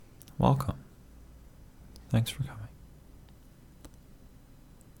welcome. Thanks for coming.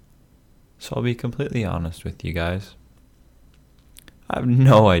 So I'll be completely honest with you guys. I have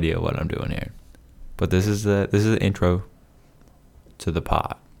no idea what I'm doing here, but this is the intro to the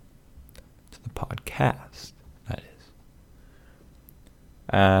podcast. That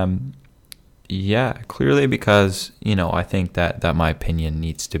is. Yeah, clearly because I think that my opinion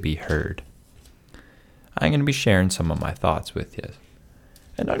needs to be heard. I'm gonna be sharing some of my thoughts with you,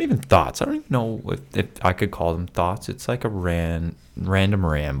 and not even thoughts. I don't even know if I could call them thoughts. It's like a random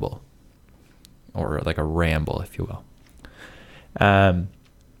ramble, or like a ramble, if you will.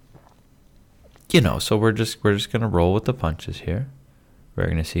 So we're just gonna roll with the punches here. We're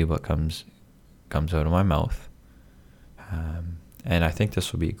gonna see what comes out of my mouth, and I think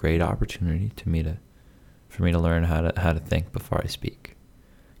this will be a great opportunity for me to learn how to think before I speak,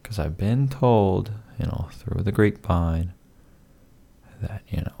 because I've been told, through the grapevine, that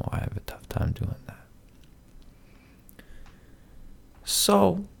I have a tough time doing that.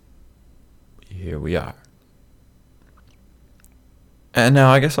 So here we are. And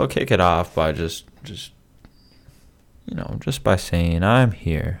now I guess I'll kick it off by just by saying I'm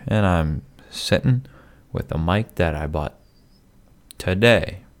here and I'm sitting with a mic that I bought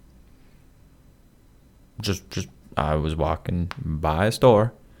today. I was walking by a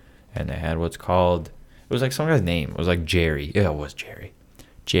store and they had what's called, it was like some guy's name. It was like Jerry. Yeah, it was Jerry.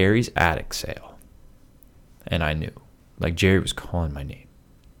 Jerry's attic sale. And I knew. Like Jerry was calling my name.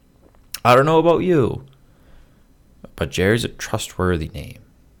 I don't know about you, but Jerry's a trustworthy name.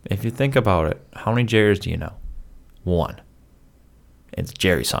 If you think about it, how many Jerrys do you know? One. It's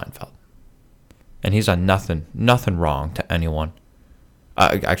Jerry Seinfeld. And he's done nothing wrong to anyone.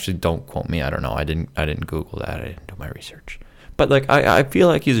 Actually, don't quote me. I don't know. I didn't Google that. I didn't do my research. But I feel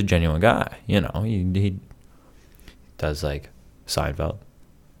like he's a genuine guy. He does like Seinfeld.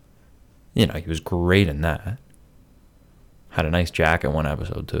 He was great in that. Had a nice jacket one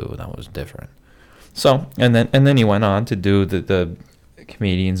episode too. That was different. So and then he went on to do the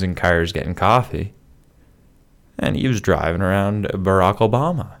comedians in cars getting coffee, and he was driving around Barack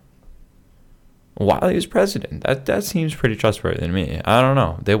Obama while he was president. That seems pretty trustworthy to me. I don't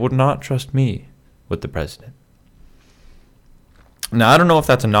know. They would not trust me with the president. Now I don't know if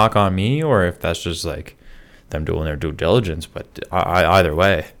that's a knock on me or if that's just like them doing their due diligence. But either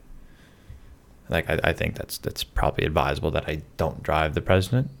way, I think that's probably advisable that I don't drive the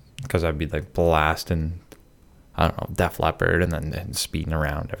president, because I'd be like blasting, I don't know, Def Leppard and then speeding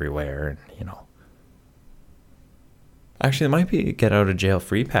around everywhere, and Actually, it might be a get out of jail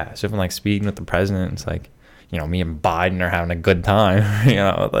free pass if I'm like speeding with the president. It's like, me and Biden are having a good time,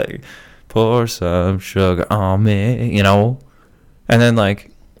 like pour some sugar on me, and then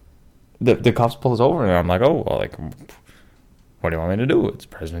like the cops pull us over and I'm like, oh, well, like, what do you want me to do? It's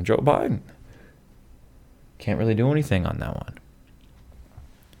President Joe Biden. Can't really do anything on that one.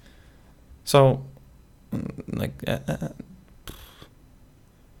 So, like,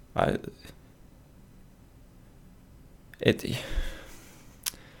 ADHD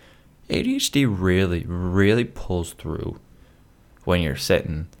really, really pulls through when you're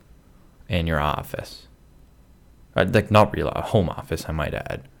sitting in your office. Like, not real, a home office, I might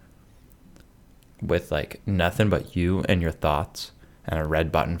add. With, like, nothing but you and your thoughts and a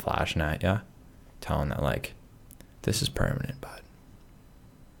red button flashing at you, telling that, like, this is permanent, bud.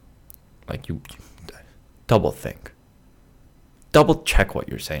 Like, you double think. Double check what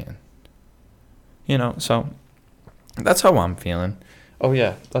you're saying. So that's how I'm feeling. Oh,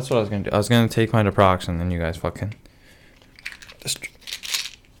 yeah, that's what I was going to do. I was going to take my Naproxen, and then you guys fucking just...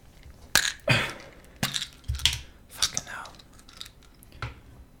 fucking hell.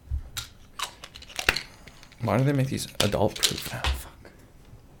 Why do they make these adult-proof now? Fuck.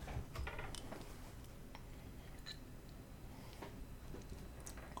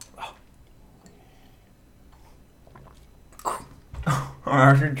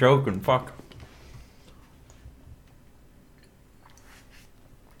 I'm actually joking. Fuck.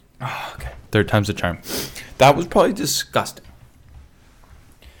 Oh, okay. Third time's the charm. That was probably disgusting.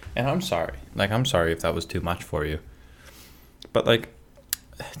 And I'm sorry. I'm sorry if that was too much for you. But,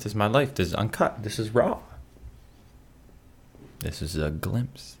 this is my life. This is uncut. This is raw. This is a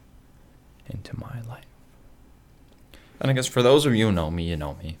glimpse into my life. And I guess for those of you who know me, you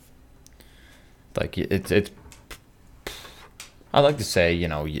know me. It's I like to say, you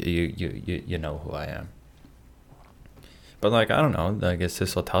know who I am. But I don't know. I guess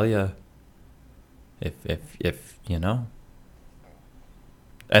this will tell you if you know.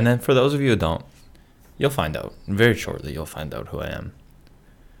 And then for those of you who don't, you'll find out very shortly. You'll find out who I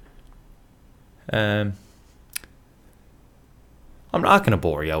am. I'm not going to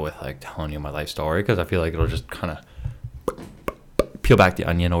bore you with like telling you my life story because I feel like it'll just kind of peel back the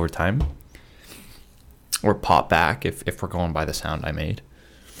onion over time. Or pop back if we're going by the sound I made.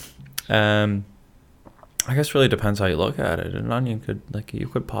 I guess it really depends how you look at it. An onion could, like, you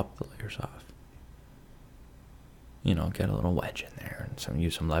could pop the layers off. You know, get a little wedge in there and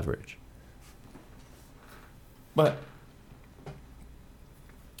use some leverage. But,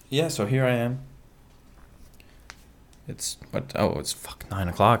 yeah, so here I am. It's 9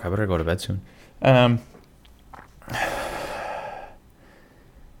 o'clock. I better go to bed soon.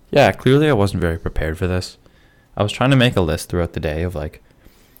 Yeah, clearly I wasn't very prepared for this. I was trying to make a list throughout the day of, like,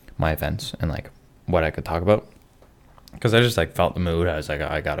 my events and, like, what I could talk about. Because I just, like, felt the mood. I was like,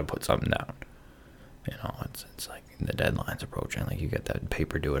 I got to put something down. You know, it's like the deadline's approaching. Like, you get that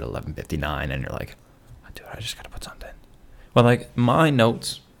paper due at 11:59 and you're like, oh, dude, I just got to put something. Well, like, my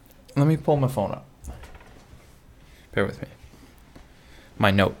notes. Let me pull my phone up. Bear with me.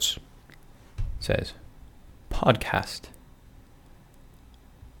 My notes says podcast.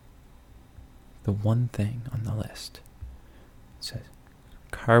 The one thing on the list says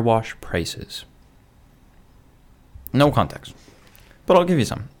car wash prices. No context, but I'll give you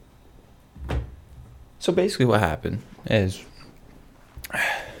some. So basically what happened is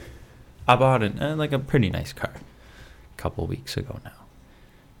I bought a pretty nice car a couple weeks ago now.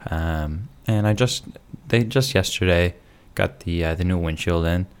 And they just yesterday got the new windshield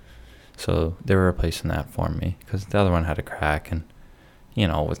in. So they were replacing that for me because the other one had a crack, and you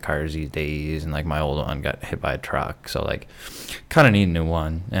know, with cars these days, and like my old one got hit by a truck, so like kind of need a new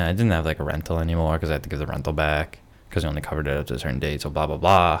one. And I didn't have like a rental anymore because I had to give the rental back because they only covered it up to a certain date, so blah blah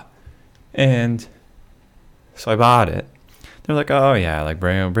blah. And so I bought it. They're like, oh yeah, like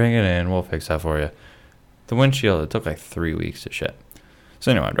bring it in, we'll fix that for you. The windshield, it took like 3 weeks to ship. So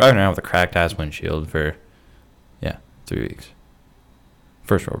anyway, I'm driving around with a cracked ass windshield for 3 weeks.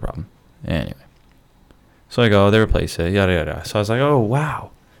 First world problem. Anyway. So I go, they replace it, yada yada. So I was like, oh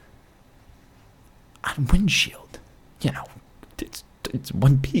wow, a windshield, you know, it's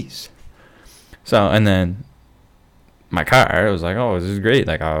one piece. So and then my car, I was like, oh, this is great.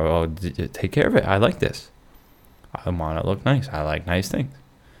 Like I'll take care of it. I like this. I want it to look nice. I like nice things.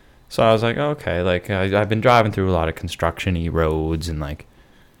 So I was like, okay, like I've been driving through a lot of construction-y roads and like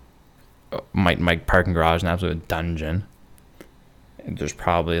my parking garage is an absolute dungeon. And there's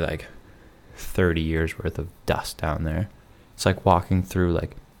probably like 30 years worth of dust down there. It's like walking through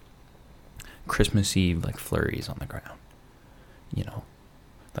like Christmas Eve like flurries on the ground. You know,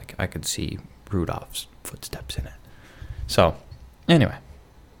 like I could see Rudolph's footsteps in it. So anyway,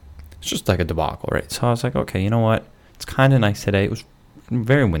 it's just like a debacle, right? So I was like, okay, you know what? It's kind of nice today. It was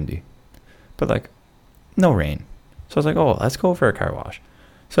very windy, but like no rain. So I was like, oh, let's go for a car wash.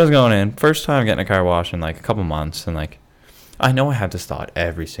 So I was going in, first time getting a car wash in like a couple months, and like I know I have this thought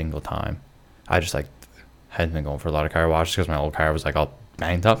every single time. I just like hadn't been going for a lot of car washes because my old car was like all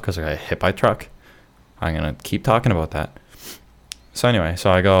banged up because I got hit by a truck. I'm gonna keep talking about that. So anyway,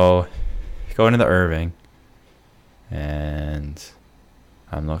 so I go into the Irving, and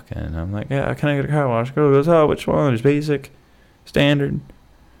I'm looking. I'm like, yeah, can I get a car wash? Goes, oh, which one? There's basic, standard,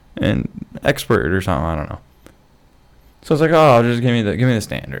 and expert or something. I don't know. So I was like, oh, just give me the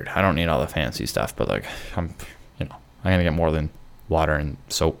standard. I don't need all the fancy stuff, but like I'm gonna get more than water and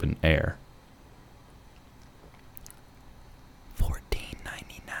soap and air.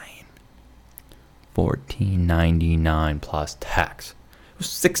 $14.99 plus tax. It was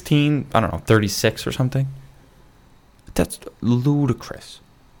 16, I don't know, 36 or something. That's ludicrous.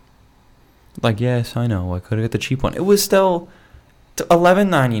 Like, yes, I know, I could have got the cheap one. It was still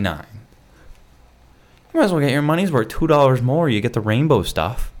 $11.99. You might as well get your money's worth. $2 more, you get the rainbow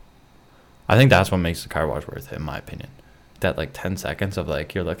stuff. I think that's what makes the car wash worth it, in my opinion. That like 10 seconds of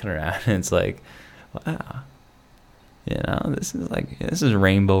like you're looking around and it's like, wow, you know, this is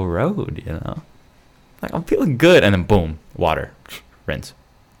Rainbow Road, you know. Like I'm feeling good, and then boom, water, rinse,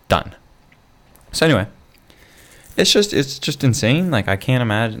 done. So anyway, it's just insane. Like I can't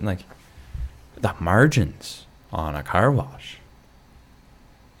imagine like the margins on a car wash.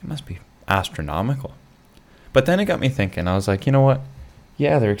 It must be astronomical. But then it got me thinking. I was like, you know what?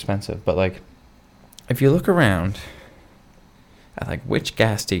 Yeah, they're expensive, but like if you look around at like which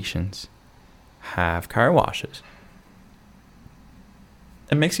gas stations have car washes,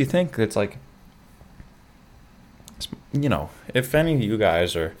 it makes you think. It's like, you know, if any of you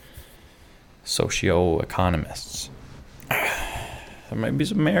guys are socio-economists, there might be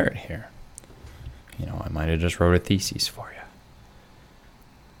some merit here. You know, I might have just wrote a thesis for you.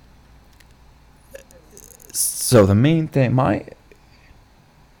 So the main thing,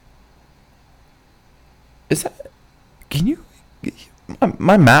 is that, can you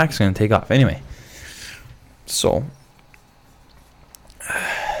my Mac's going to take off. Anyway, so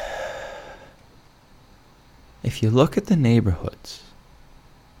if you look at the neighborhoods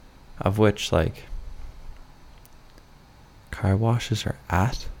of which, like, car washes are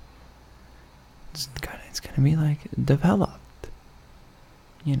at, it's going to be, like, developed.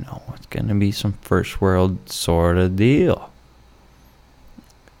 You know, it's going to be some first world sort of deal.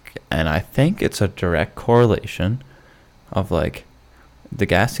 And I think it's a direct correlation of, like, the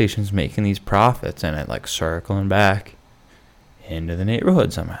gas stations making these profits and it, like, circling back into the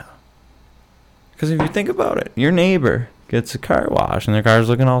neighborhood somehow. Because if you think about it, your neighbor gets a car wash and their car's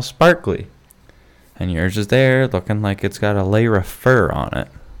looking all sparkly. And yours is there looking like it's got a layer of fur on it.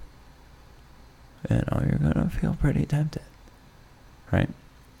 You know, you're going to feel pretty tempted. Right?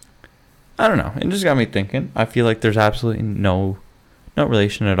 I don't know. It just got me thinking. I feel like there's absolutely no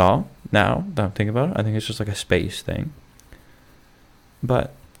relation at all. Now that I'm thinking about it, I think it's just like a space thing.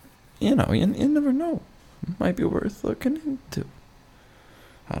 But, you know, you never know. It might be worth looking into.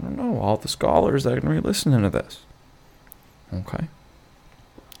 I don't know. All the scholars that are going to be listening to this. Okay.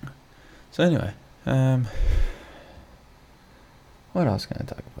 So anyway, what else can I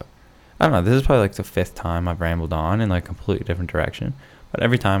talk about? I don't know. This is probably like the 5th time I've rambled on in like a completely different direction. But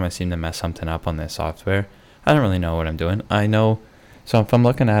every time I seem to mess something up on this software, I don't really know what I'm doing. I know, so if I'm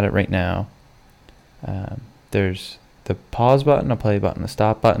looking at it right now, there's the pause button, the play button, the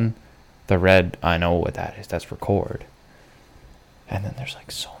stop button. The red, I know what that is. That's record. And then there's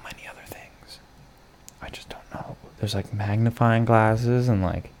like so many other things. I just don't know. There's like magnifying glasses and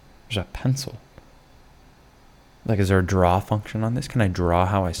like there's a pencil. Like, is there a draw function on this? Can I draw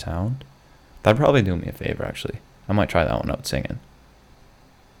how I sound? That'd probably do me a favor, actually. I might try that one out singing.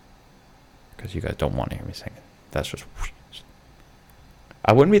 Because you guys don't want to hear me singing. That's just...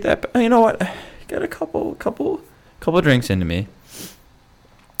 I wouldn't be that... You know what? Get a couple drinks into me.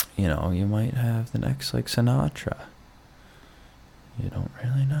 You know, you might have the next, like, Sinatra. You don't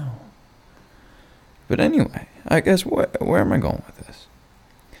really know. But anyway, I guess where am I going with this?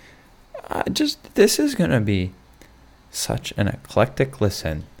 This is going to be such an eclectic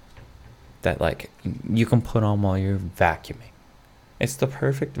listen that, like, you can put on while you're vacuuming. It's the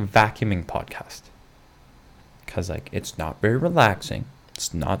perfect vacuuming podcast. Because, like, it's not very relaxing.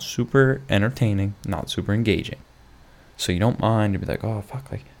 It's not super entertaining. Not super engaging. So you don't mind to be like, oh,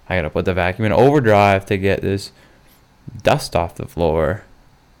 fuck, like, I got to put the vacuum in overdrive to get this dust off the floor.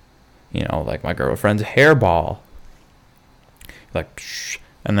 You know, like my girlfriend's hairball. Like, shh.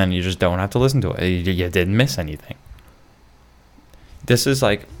 And then you just don't have to listen to it. You didn't miss anything. This is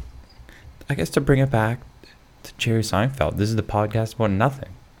like, I guess to bring it back to Jerry Seinfeld, this is the podcast about nothing.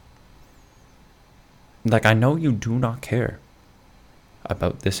 Like, I know you do not care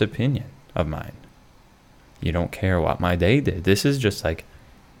about this opinion of mine. You don't care what my day did. This is just like,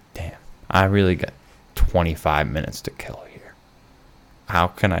 damn, I really got 25 minutes to kill here. How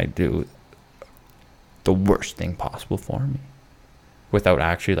can I do the worst thing possible for me without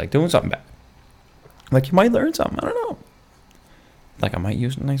actually, like, doing something bad? Like, you might learn something. I don't know. Like, I might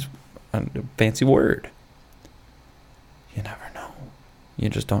use a nice fancy word. You never know. You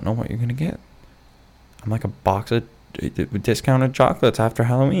just don't know what you're going to get. I'm like a box of discounted chocolates after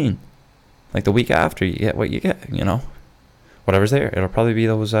Halloween. Like, the week after, you get what you get, you know? Whatever's there. It'll probably be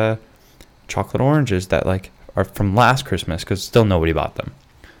those chocolate oranges that, like, are from last Christmas because still nobody bought them.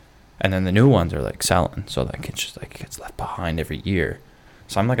 And then the new ones are, like, selling. So, like, it's just, like, it gets left behind every year.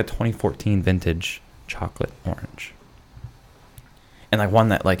 So I'm like a 2014 vintage chocolate orange. And, like, one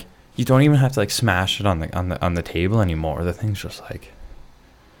that, like, you don't even have to, like, smash it on the table anymore. The thing's just, like,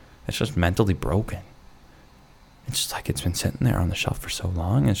 it's just mentally broken. It's just, like, it's been sitting there on the shelf for so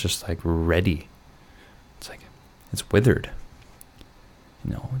long. It's just, like, ready. It's, like, it's withered.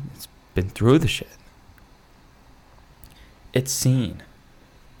 You know, it's been through the shit. It's seen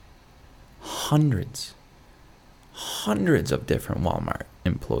hundreds of different Walmart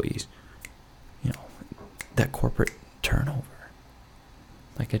employees. You know, that corporate turnover.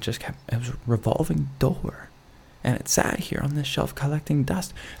 Like, it was a revolving door. And it sat here on this shelf collecting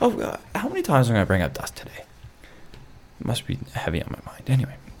dust. Oh, how many times am I going to bring up dust today? It must be heavy on my mind.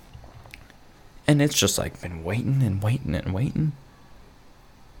 Anyway. And it's just, like, been waiting and waiting and waiting.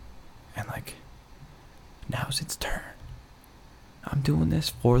 And, like, now's its turn. I'm doing this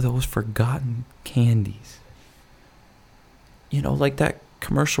for those forgotten candies. You know, like that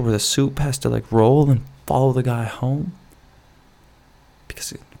commercial where the soup has to, like, roll and follow the guy home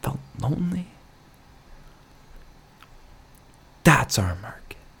because it felt lonely. That's our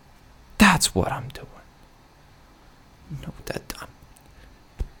market. That's what I'm doing. No, that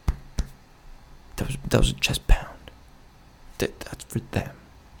was a chest pound. That's for them.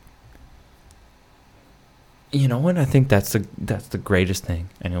 You know what? I think that's the greatest thing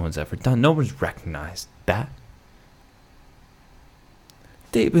anyone's ever done. No one's recognized that.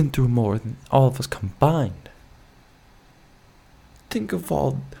 They've been through more than all of us combined. Think of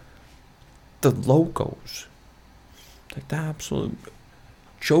all the logos, like the absolute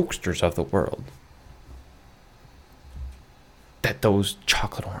jokesters of the world that those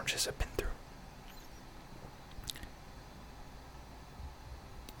chocolate oranges have been through.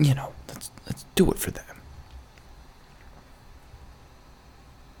 You know, let's do it for them.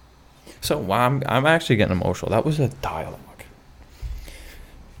 So I'm actually getting emotional. That was a dialogue.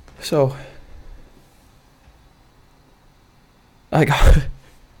 So I got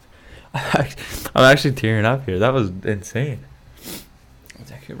I'm actually tearing up here. That was insane.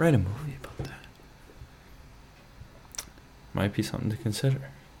 Let's actually write a movie about that. Might be something to consider.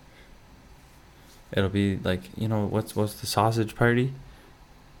 It'll be like, you know, what's the Sausage Party?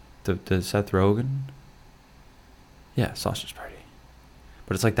 The Seth Rogen? Yeah, Sausage Party.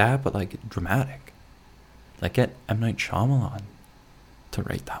 But it's like that, but like dramatic. Like get M. Night Shyamalan to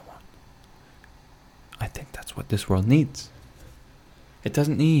write that one. I think that's what this world needs. It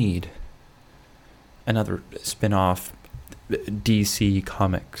doesn't need another spin-off DC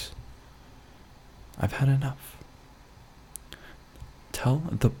Comics. I've had enough. Tell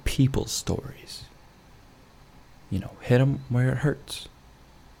the people stories. You know, hit them where it hurts.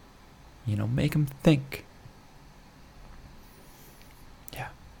 You know, make them think. Yeah,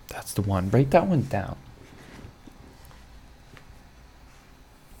 that's the one. Write that one down.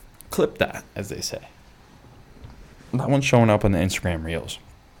 Clip that, as they say. That one's showing up on the Instagram Reels.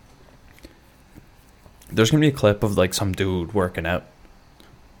 There's going to be a clip of, like, some dude working out.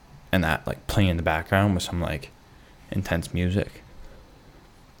 And that, like, playing in the background with some, like, intense music.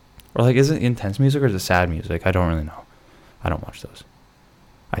 Or, like, is it intense music or is it sad music? I don't really know. I don't watch those.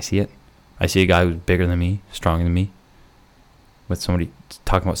 I see it. I see a guy who's bigger than me, stronger than me, with somebody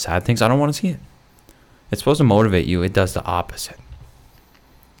talking about sad things. I don't want to see it. It's supposed to motivate you. It does the opposite.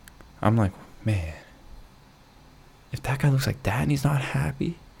 I'm like, man, if that guy looks like that and he's not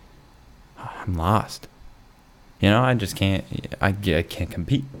happy, I'm lost. You know, I just can't. I can't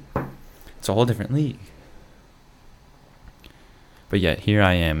compete. It's a whole different league. But yet here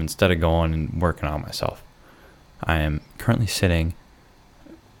I am, instead of going and working on myself, I am currently sitting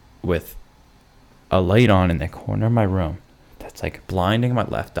with a light on in the corner of my room that's like blinding my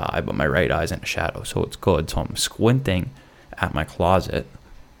left eye, but my right eye's in a shadow, so it's good. So I'm squinting at my closet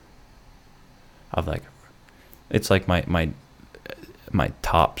of like, it's like my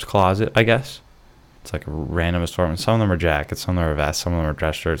tops closet, I guess. It's like a random assortment. Some of them are jackets, some of them are vests, some of them are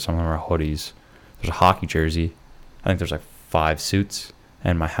dress shirts, some of them are hoodies. There's a hockey jersey. I think there's like 5 suits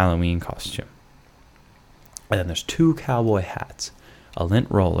and my Halloween costume. And then there's 2 cowboy hats, a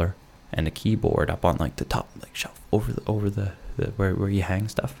lint roller, and a keyboard up on like the top like shelf over the where you hang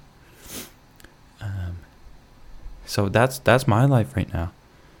stuff. So that's my life right now.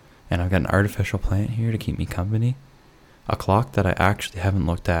 And I've got an artificial plant here to keep me company. A clock that I actually haven't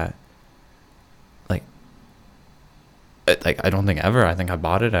looked at. Like I don't think ever. I think I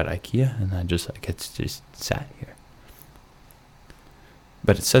bought it at IKEA and I just like it's just sat here.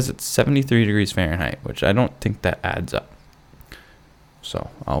 But it says it's 73 degrees Fahrenheit, which I don't think that adds up. So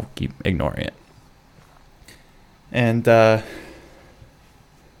I'll keep ignoring it. And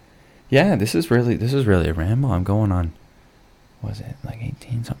yeah, this is really a ramble. I'm going on, was it like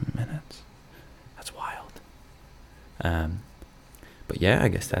 18 something minutes? That's wild. But yeah, I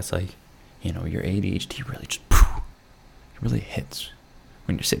guess that's like, you know, your ADHD really just really hits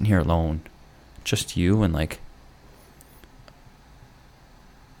when you're sitting here alone, just you and like,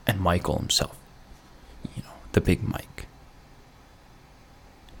 and Michael himself, you know, the big Mike,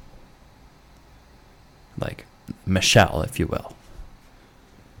 like Michelle, if you will.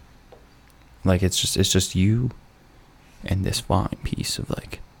 Like it's just you and this fine piece of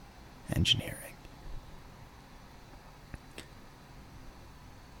like engineering.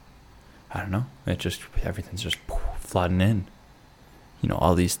 I don't know. It just, everything's just flooding in. You know,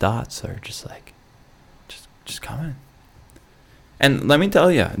 all these thoughts are just like, just coming. And let me tell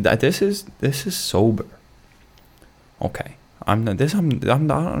you, that this is sober. Okay, I'm not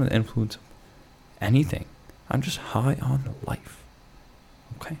on the influence of anything. I'm just high on life.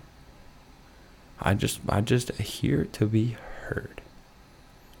 Okay. I just here to be heard.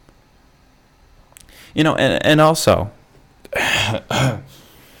 You know, and also.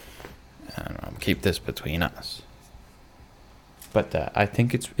 I don't know, keep this between us. But I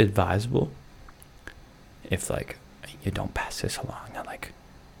think it's advisable if, like, you don't pass this along at, like,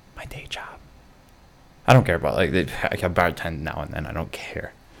 my day job. I don't care about, like, I can bartend now and then. I don't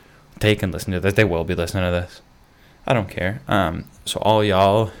care. They can listen to this. They will be listening to this. I don't care. So all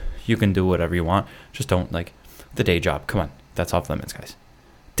y'all, you can do whatever you want. Just don't, like, the day job. Come on. That's off limits, guys.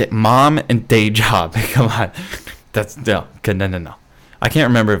 Mom and day job. Come on. That's, no. No. I can't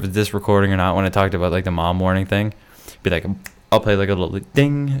remember if it's this recording or not when I talked about, like, the mom warning thing. Be like, I'll play, like, a little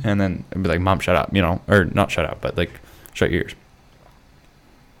ding, and then be like, Mom, shut up, you know? Or not shut up, but, like, shut your ears.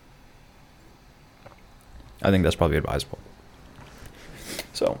 I think that's probably advisable.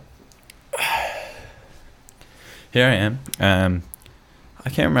 So, here I am. I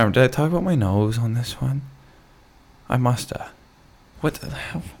can't remember. Did I talk about my nose on this one? I must have. What the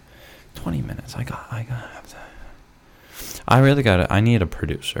hell? 20 minutes. I have to. I really got it. I need a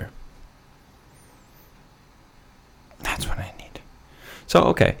producer. That's what I need. So,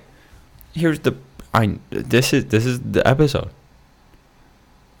 okay. Here's the. This is the episode.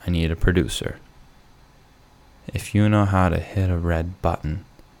 I need a producer. If you know how to hit a red button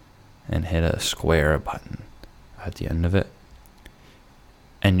and hit a square button at the end of it,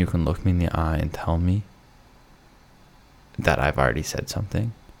 and you can look me in the eye and tell me that I've already said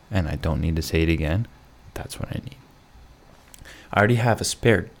something and I don't need to say it again, that's what I need. I already have a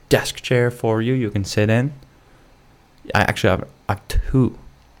spare desk chair for you can sit in. I actually have 2.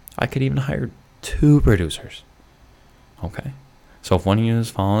 I could even hire 2 producers. Okay? So if one of you is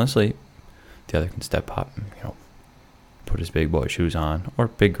falling asleep, the other can step up and, put his big boy shoes on, or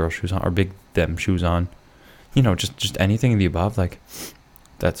big girl shoes on, or big them shoes on. Just anything of the above. Like,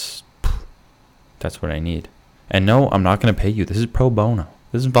 that's what I need. And no, I'm not going to pay you. This is pro bono.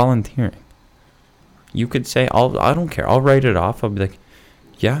 This is volunteering. You could say, I don't care. I'll write it off. I'll be like,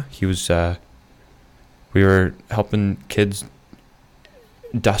 yeah, he was, we were helping kids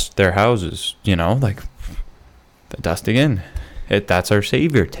dust their houses, like, the dusting in. That's our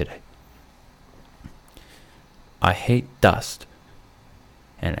savior today. I hate dust,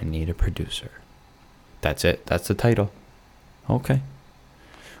 and I need a producer. That's it. That's the title. Okay.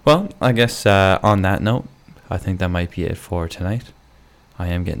 Well, I guess on that note, I think that might be it for tonight. I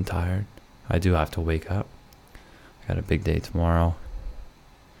am getting tired. I do have to wake up. I got a big day tomorrow.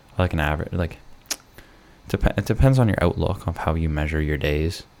 Like an average, like, it depends on your outlook of how you measure your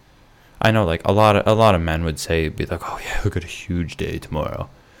days. I know, like, a lot of men would be like, oh yeah, I got a huge day tomorrow,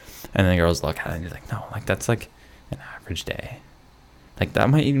 and then girls look at it and you're like, no, like, that's like an average day. Like, that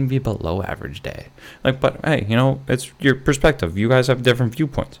might even be a below average day. Like, but hey, it's your perspective. You guys have different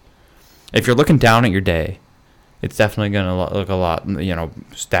viewpoints. If you're looking down at your day, it's definitely gonna look a lot,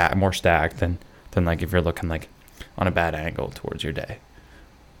 more stacked than like if you're looking like on a bad angle towards your day.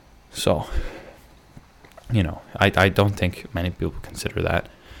 So, I don't think many people consider that.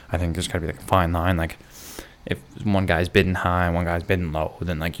 I think there's gotta be like a fine line. Like, if one guy's bidding high and one guy's bidding low,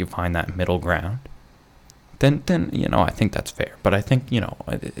 then like you find that middle ground. Then I think that's fair. But I think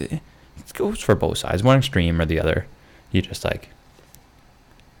it goes for both sides, one extreme or the other. You just like,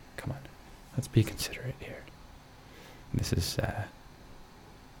 come on, let's be considerate here. This is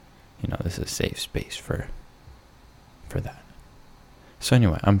this is a safe space for that. So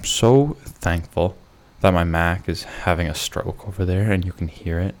anyway, I'm so thankful that my Mac is having a stroke over there and you can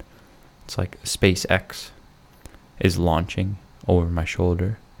hear it. It's like SpaceX is launching over my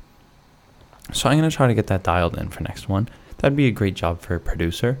shoulder. So I'm going to try to get that dialed in for next one. That'd be a great job for a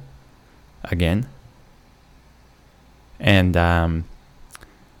producer. Again. And,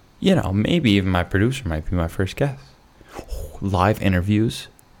 maybe even my producer might be my first guest. Live interviews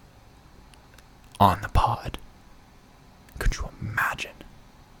on the pod. Could you imagine?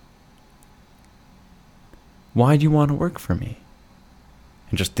 Why do you want to work for me?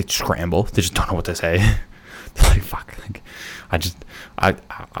 And they scramble. They just don't know what to say. They're like, fuck. Like,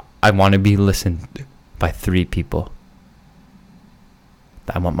 I want to be listened by 3 people.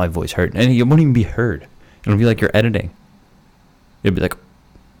 I want my voice heard. And it won't even be heard. It'll be like you're editing. It'll be like,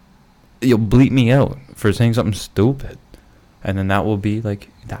 you'll bleep me out for saying something stupid. And then that will be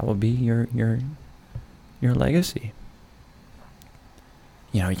your legacy.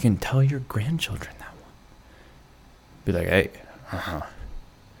 You can tell your grandchildren that one. Be like, hey,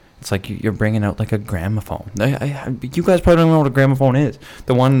 It's like you're bringing out like a gramophone. You guys probably don't know what a gramophone is.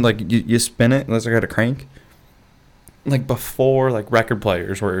 The one, like, you spin it unless I got a crank. Like before, like, record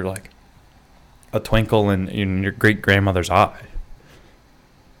players were like a twinkle in your great grandmother's eye.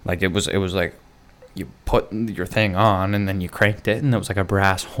 Like it was like you put your thing on and then you cranked it and it was like a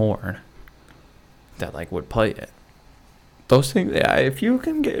brass horn that like would play it. Those things, yeah, if you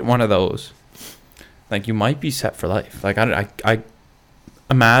can get one of those, like, you might be set for life. Like I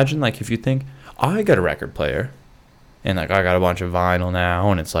imagine, like, if you think, I got a record player and like I got a bunch of vinyl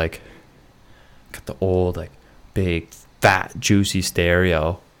now and it's like Got the old, like, big, fat, juicy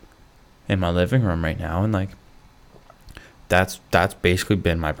stereo in my living room right now, and like that's basically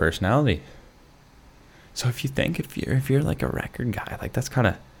been my personality. So if you think if you're like a record guy, like it's kind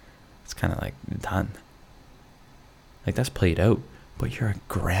of like done. Like that's played out. But you're a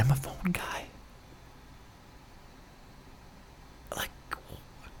gramophone guy. Like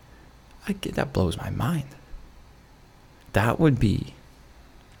that blows my mind. That's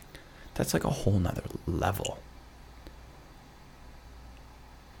like a whole nother level.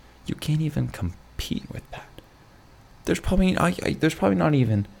 You can't even compete with that. There's probably not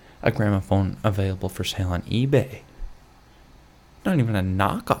even a gramophone available for sale on eBay. Not even a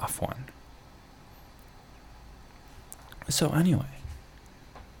knockoff one. So anyway,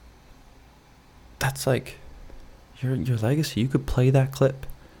 that's like your legacy. You could play that clip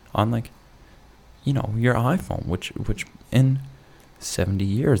on like, your iPhone, which in 70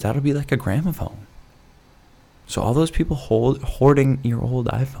 years that'll be like a gramophone. So all those people hoarding your old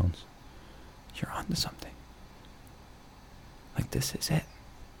iPhones, you're onto something. Like this is it.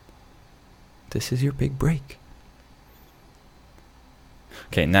 This is your big break.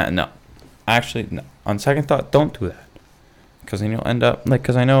 Okay, no. Actually, no. On second thought, don't do that. Because then you'll end up, like,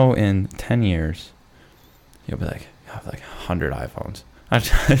 because I know in 10 years, you'll be like, you have like 100 iPhones.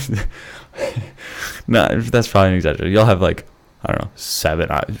 No, that's probably an exaggeration. You'll have like, I don't know,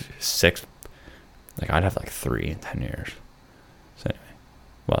 6. Like, I'd have like 3 in 10 years. So anyway,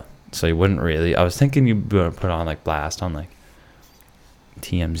 well, so you wouldn't really. I was thinking you'd put on like blast on like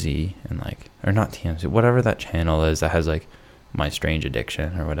TMZ and like, or not TMZ, whatever that channel is that has like My Strange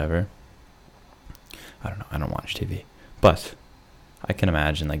Addiction or whatever. I don't know. I don't watch TV, but I can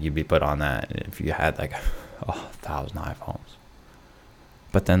imagine like you'd be put on that if you had like 1,000 iPhones.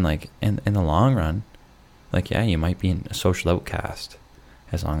 But then like in the long run, like, yeah, you might be a social outcast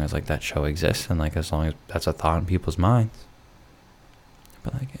as long as like that show exists and like as long as that's a thought in people's minds.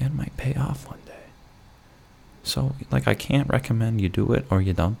 But like it might pay off one day. So like I can't recommend you do it or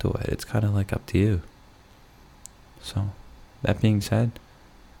you don't do it. It's kind of like up to you. So that being said,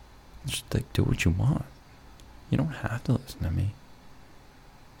 just like do what you want. You don't have to listen to me.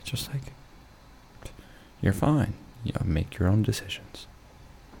 It's just like you're fine. Make your own decisions.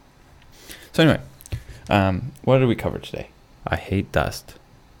 So anyway, what did we cover today? I hate dust.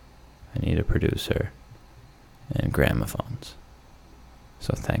 I need a producer and gramophones.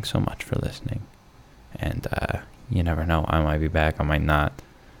 So thanks so much for listening. And you never know. I might be back. I might not.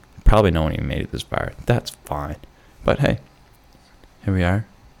 Probably no one even made it this far. That's fine. But hey, here we are.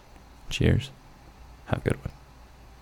 Cheers. Have a good one.